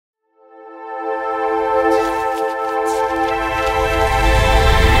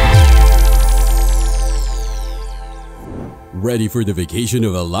Ready for the vacation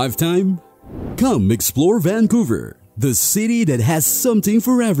of a lifetime? Come explore Vancouver, the city that has something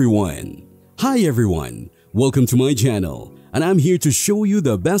for everyone. Hi everyone, welcome to my channel, and I'm here to show you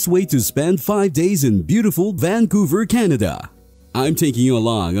the best way to spend 5 days in beautiful Vancouver, Canada. I'm taking you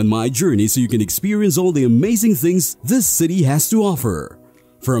along on my journey so you can experience all the amazing things this city has to offer.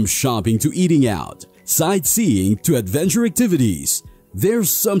 From shopping to eating out, sightseeing to adventure activities, there's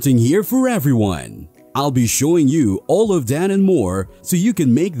something here for everyone. I'll be showing you all of that and more so you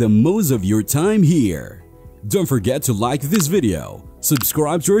can make the most of your time here. Don't forget to like this video,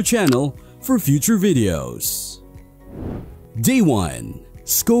 subscribe to our channel for future videos. Day 1.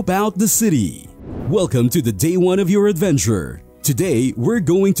 Scope out the city. Welcome to the day 1 of your adventure. Today, we're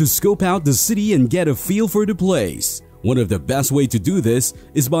going to scope out the city and get a feel for the place. One of the best ways to do this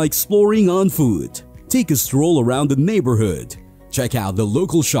is by exploring on foot. Take a stroll around the neighborhood. Check out the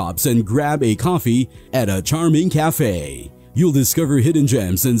local shops and grab a coffee at a charming cafe. You'll discover hidden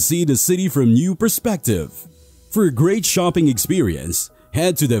gems and see the city from new perspective. For a great shopping experience,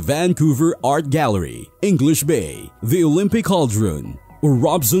 head to the Vancouver Art Gallery, English Bay, the Olympic Cauldron, or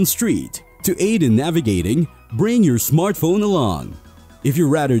Robson Street. To aid in navigating, bring your smartphone along. If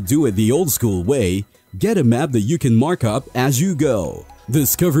you'd rather do it the old school way, get a map that you can mark up as you go.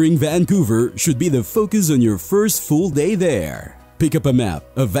 Discovering Vancouver should be the focus on your first full day there. Pick up a map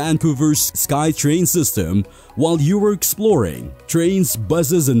of Vancouver's SkyTrain system while you are exploring. Trains,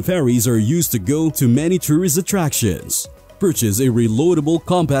 buses, and ferries are used to go to many tourist attractions. Purchase a reloadable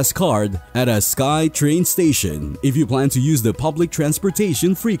compass card at a SkyTrain station if you plan to use the public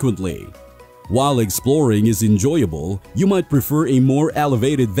transportation frequently. While exploring is enjoyable, you might prefer a more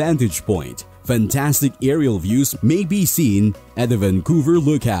elevated vantage point. Fantastic aerial views may be seen at the Vancouver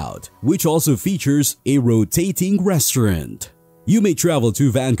Lookout, which also features a rotating restaurant. You may travel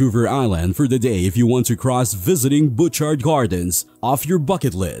to Vancouver Island for the day if you want to cross visiting Butchart Gardens off your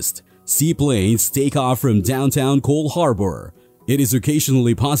bucket list. Seaplanes take off from downtown Cole Harbour. It is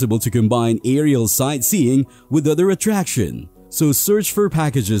occasionally possible to combine aerial sightseeing with other attraction, so search for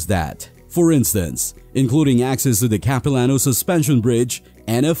packages that, for instance, including access to the Capilano Suspension Bridge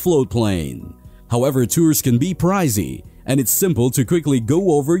and a float plane. However, tours can be pricey, and it's simple to quickly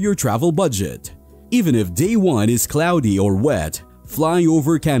go over your travel budget. Even if day 1 is cloudy or wet, flying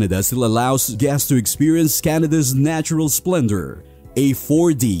over Canada still allows guests to experience Canada's natural splendor. A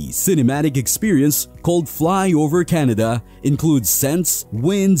 4D cinematic experience called Fly Over Canada includes scents,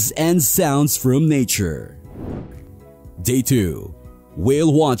 winds, and sounds from nature. Day 2.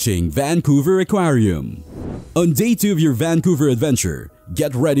 Whale Watching Vancouver Aquarium. On day 2 of your Vancouver adventure,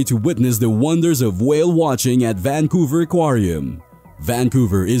 get ready to witness the wonders of whale watching at Vancouver Aquarium.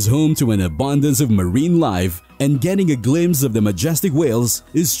 Vancouver is home to an abundance of marine life, and getting a glimpse of the majestic whales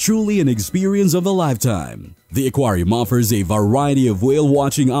is truly an experience of a lifetime. The aquarium offers a variety of whale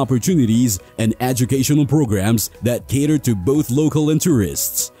watching opportunities and educational programs that cater to both local and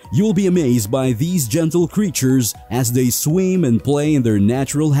tourists. You'll be amazed by these gentle creatures as they swim and play in their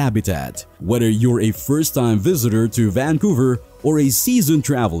natural habitat. Whether you're a first-time visitor to Vancouver or a seasoned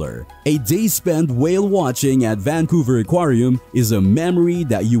traveler, a day spent whale watching at Vancouver Aquarium is a memory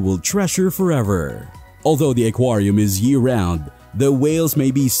that you will treasure forever. Although the aquarium is year-round, the whales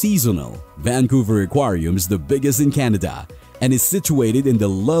may be seasonal. Vancouver Aquarium is the biggest in Canada and is situated in the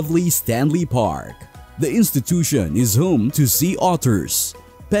lovely Stanley Park. The institution is home to sea otters,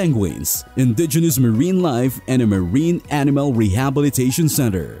 penguins, indigenous marine life, and a marine animal rehabilitation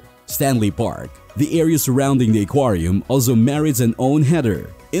center. Stanley Park, the area surrounding the aquarium, also merits an own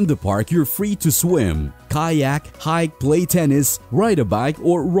header. In the park, you're free to swim, kayak, hike, play tennis, ride a bike,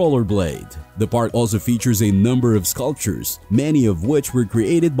 or rollerblade. The park also features a number of sculptures, many of which were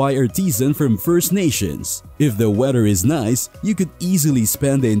created by artisans from First Nations. If the weather is nice, you could easily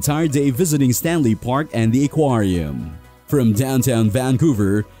spend the entire day visiting Stanley Park and the aquarium. From downtown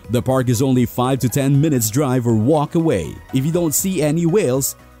Vancouver, the park is only 5 to 10 minutes drive or walk away. If you don't see any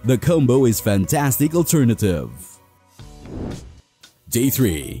whales, the combo is fantastic alternative. Day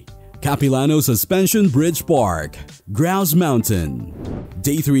 3. Capilano Suspension Bridge Park, Grouse Mountain.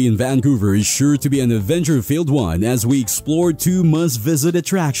 Day 3 in Vancouver is sure to be an adventure-filled one as we explore 2 must-visit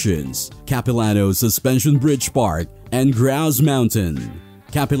attractions, Capilano Suspension Bridge Park and Grouse Mountain.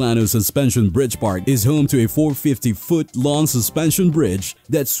 Capilano Suspension Bridge Park is home to a 450-foot-long suspension bridge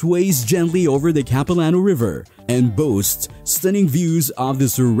that sways gently over the Capilano River and boasts stunning views of the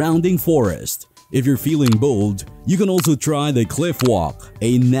surrounding forest. If you're feeling bold, you can also try the Cliff Walk,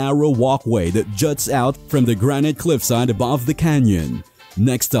 a narrow walkway that juts out from the granite cliffside above the canyon.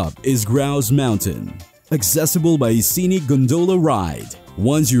 Next up is Grouse Mountain, accessible by a scenic gondola ride.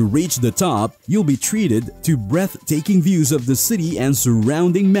 Once you reach the top, you'll be treated to breathtaking views of the city and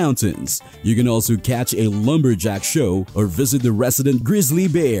surrounding mountains. You can also catch a lumberjack show or visit the resident grizzly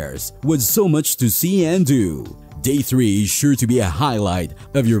bears with so much to see and do. Day 3 is sure to be a highlight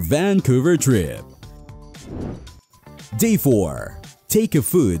of your Vancouver trip. Day 4. Take a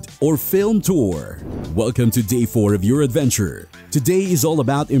food or film tour. Welcome to day 4 of your adventure. Today is all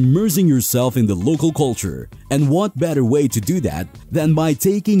about immersing yourself in the local culture, and what better way to do that than by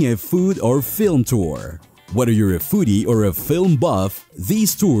taking a food or film tour. Whether you're a foodie or a film buff,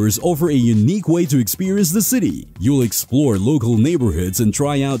 these tours offer a unique way to experience the city. You'll explore local neighborhoods and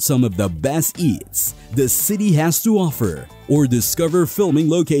try out some of the best eats the city has to offer, or discover filming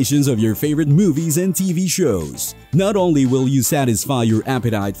locations of your favorite movies and TV shows. Not only will you satisfy your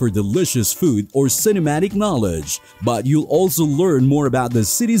appetite for delicious food or cinematic knowledge, but you'll also learn more about the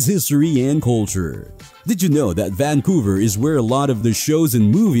city's history and culture. Did you know that Vancouver is where a lot of the shows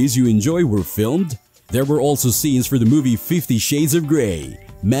and movies you enjoy were filmed? There were also scenes for the movie 50 Shades of Grey,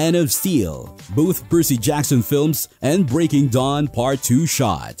 Man of Steel, both Percy Jackson films, and Breaking Dawn Part 2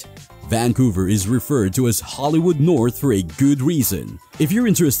 shot. Vancouver is referred to as Hollywood North for a good reason. If you're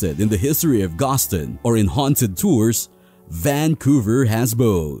interested in the history of Boston or in haunted tours, Vancouver has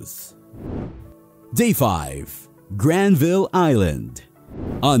both. Day 5. Granville Island.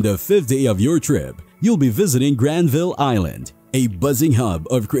 On the 5th day of your trip, you'll be visiting Granville Island, a buzzing hub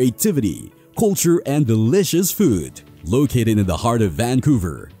of creativity, culture, and delicious food. Located in the heart of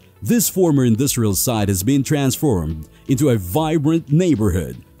Vancouver, this former industrial site has been transformed into a vibrant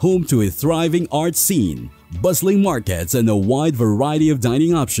neighborhood, home to a thriving art scene, bustling markets, and a wide variety of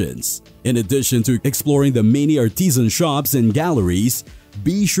dining options. In addition to exploring the many artisan shops and galleries,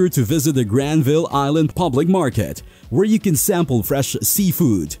 be sure to visit the Granville Island Public Market, where you can sample fresh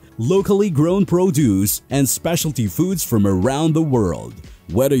seafood, locally grown produce, and specialty foods from around the world.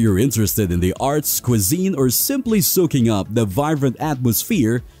 Whether you're interested in the arts, cuisine, or simply soaking up the vibrant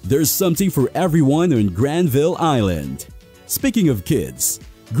atmosphere, there's something for everyone on Granville Island. Speaking of kids,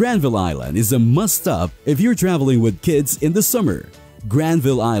 Granville Island is a must-stop if you're traveling with kids in the summer.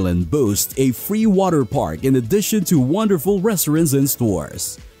 Granville Island boasts a free water park in addition to wonderful restaurants and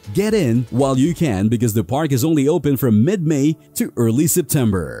stores. Get in while you can because the park is only open from mid-May to early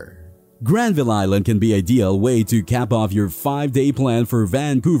September. Granville Island can be an ideal way to cap off your 5-day plan for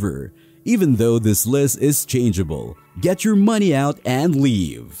Vancouver. Even though this list is changeable, get your money out and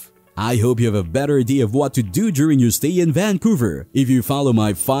leave. I hope you have a better idea of what to do during your stay in Vancouver. If you follow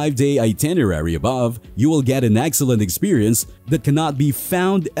my 5-day itinerary above, you will get an excellent experience that cannot be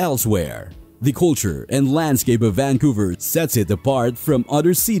found elsewhere. The culture and landscape of Vancouver sets it apart from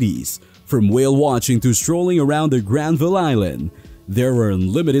other cities. From whale watching to strolling around the Granville Island, there are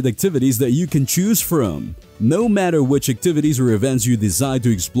unlimited activities that you can choose from. No matter which activities or events you decide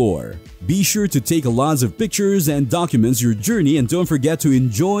to explore, be sure to take lots of pictures and documents your journey, and don't forget to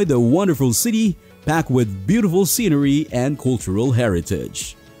enjoy the wonderful city packed with beautiful scenery and cultural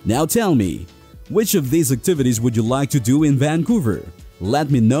heritage. Now tell me, which of these activities would you like to do in Vancouver?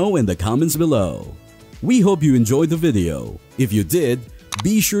 Let me know in the comments below. We hope you enjoyed the video. If you did,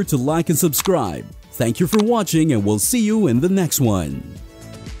 be sure to like and subscribe. Thank you for watching, and we'll see you in the next one.